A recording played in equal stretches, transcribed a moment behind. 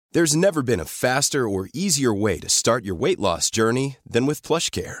There's never been a faster or easier way to start your weight loss journey than with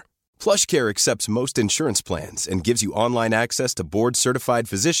PlushCare. PlushCare accepts most insurance plans and gives you online access to board-certified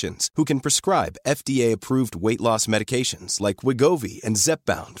physicians who can prescribe FDA-approved weight loss medications like Wegovy and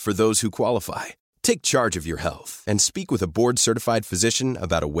Zepbound for those who qualify. Take charge of your health and speak with a board-certified physician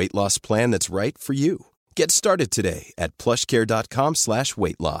about a weight loss plan that's right for you. Get started today at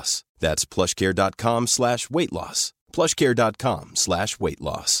plushcare.com/weight-loss. That's plushcare.com/weight-loss.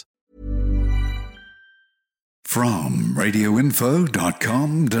 plushcare.com/weight-loss. From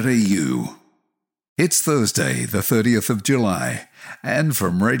radioinfo.com.au. It's Thursday, the 30th of July, and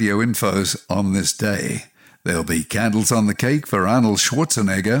from Radio Info's On This Day, there'll be candles on the cake for Arnold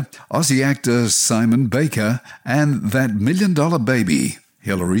Schwarzenegger, Aussie actor Simon Baker, and that $1 million baby,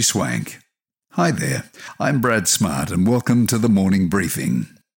 Hilary Swank. Hi there, I'm Brad Smart, and welcome to the morning briefing.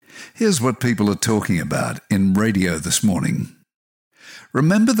 Here's what people are talking about in radio this morning.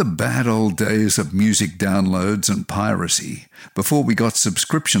 Remember the bad old days of music downloads and piracy before we got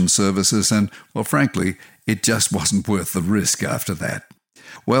subscription services and, well, frankly, it just wasn't worth the risk after that?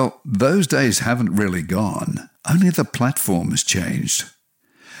 Well, those days haven't really gone. Only the platform has changed.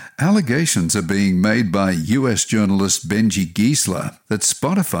 Allegations are being made by US journalist Benji Giesler that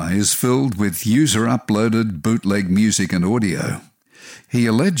Spotify is filled with user-uploaded bootleg music and audio. He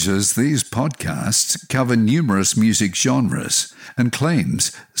alleges these podcasts cover numerous music genres and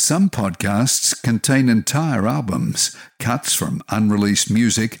claims some podcasts contain entire albums, cuts from unreleased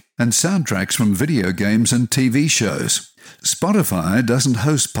music, and soundtracks from video games and TV shows. Spotify doesn't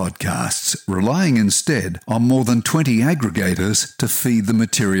host podcasts, relying instead on more than 20 aggregators to feed the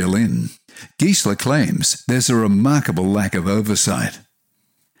material in. Giesler claims there's a remarkable lack of oversight.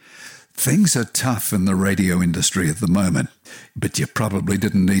 Things are tough in the radio industry at the moment, but you probably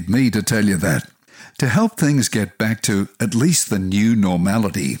didn't need me to tell you that. To help things get back to at least the new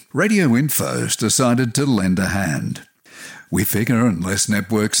normality, Radio Info's decided to lend a hand. We figure unless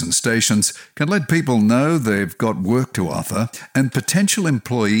networks and stations can let people know they've got work to offer and potential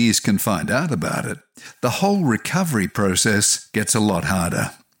employees can find out about it, the whole recovery process gets a lot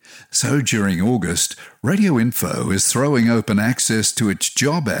harder. So during August, Radio Info is throwing open access to its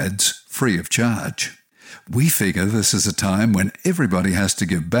job ads free of charge. We figure this is a time when everybody has to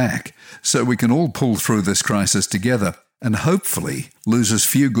give back, so we can all pull through this crisis together and hopefully lose as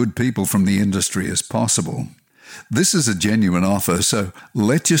few good people from the industry as possible. This is a genuine offer, so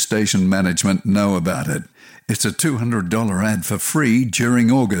let your station management know about it. It's a $200 ad for free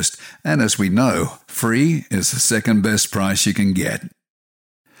during August, and as we know, free is the second best price you can get.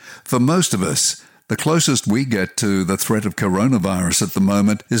 For most of us, the closest we get to the threat of coronavirus at the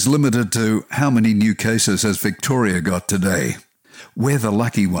moment is limited to how many new cases has Victoria got today. We're the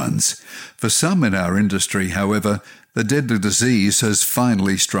lucky ones. For some in our industry, however, the deadly disease has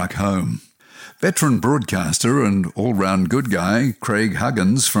finally struck home. Veteran broadcaster and all-round good guy Craig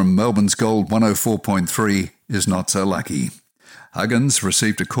Huggins from Melbourne's Gold 104.3 is not so lucky. Huggins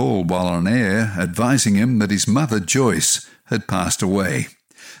received a call while on air advising him that his mother, Joyce, had passed away.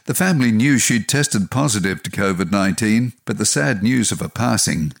 The family knew she'd tested positive to COVID-19, but the sad news of her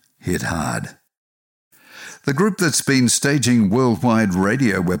passing hit hard. The group that's been staging worldwide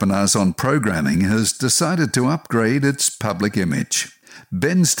radio webinars on programming has decided to upgrade its public image.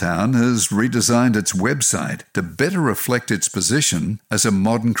 Benstown has redesigned its website to better reflect its position as a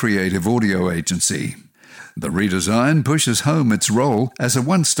modern creative audio agency. The redesign pushes home its role as a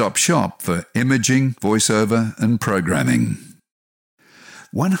one-stop shop for imaging, voiceover, and programming.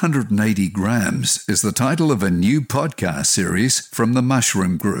 180 Grams is the title of a new podcast series from the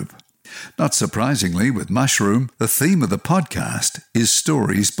Mushroom Group. Not surprisingly, with Mushroom, the theme of the podcast is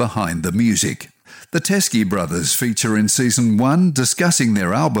stories behind the music. The Teskey brothers feature in Season 1 discussing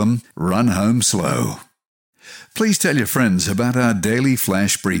their album, Run Home Slow. Please tell your friends about our daily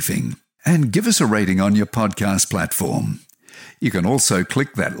flash briefing and give us a rating on your podcast platform. You can also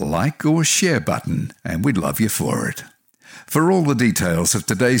click that like or share button, and we'd love you for it. For all the details of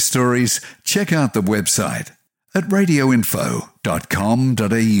today's stories, check out the website at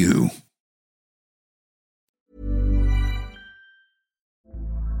radioinfo.com.au.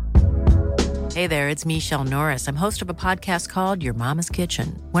 Hey there, it's Michelle Norris. I'm host of a podcast called Your Mama's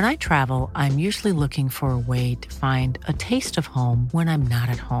Kitchen. When I travel, I'm usually looking for a way to find a taste of home when I'm not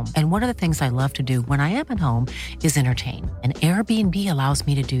at home. And one of the things I love to do when I am at home is entertain. And Airbnb allows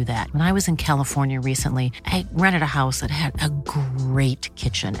me to do that. When I was in California recently, I rented a house that had a great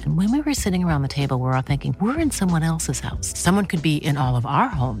kitchen. And when we were sitting around the table, we were all thinking, we're in someone else's house. Someone could be in all of our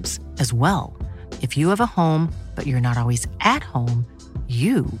homes as well. If you have a home, but you're not always at home,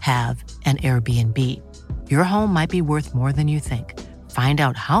 you have an Airbnb. Your home might be worth more than you think. Find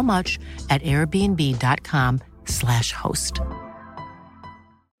out how much at airbnb.com/host.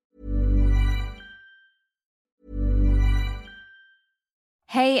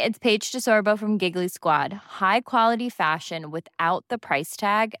 Hey, it's Paige DeSorbo from Giggly Squad. High quality fashion without the price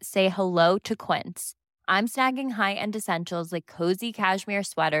tag. Say hello to Quince. I'm snagging high-end essentials like cozy cashmere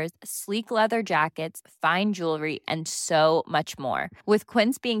sweaters, sleek leather jackets, fine jewelry, and so much more. With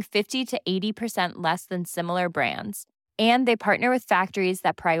Quince being 50 to 80% less than similar brands. And they partner with factories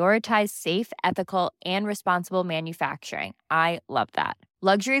that prioritize safe, ethical, and responsible manufacturing. I love that.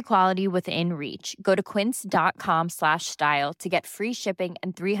 Luxury quality within reach. Go to quince.com/style to get free shipping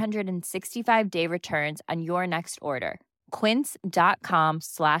and 365-day returns on your next order.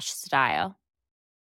 Quince.com/style.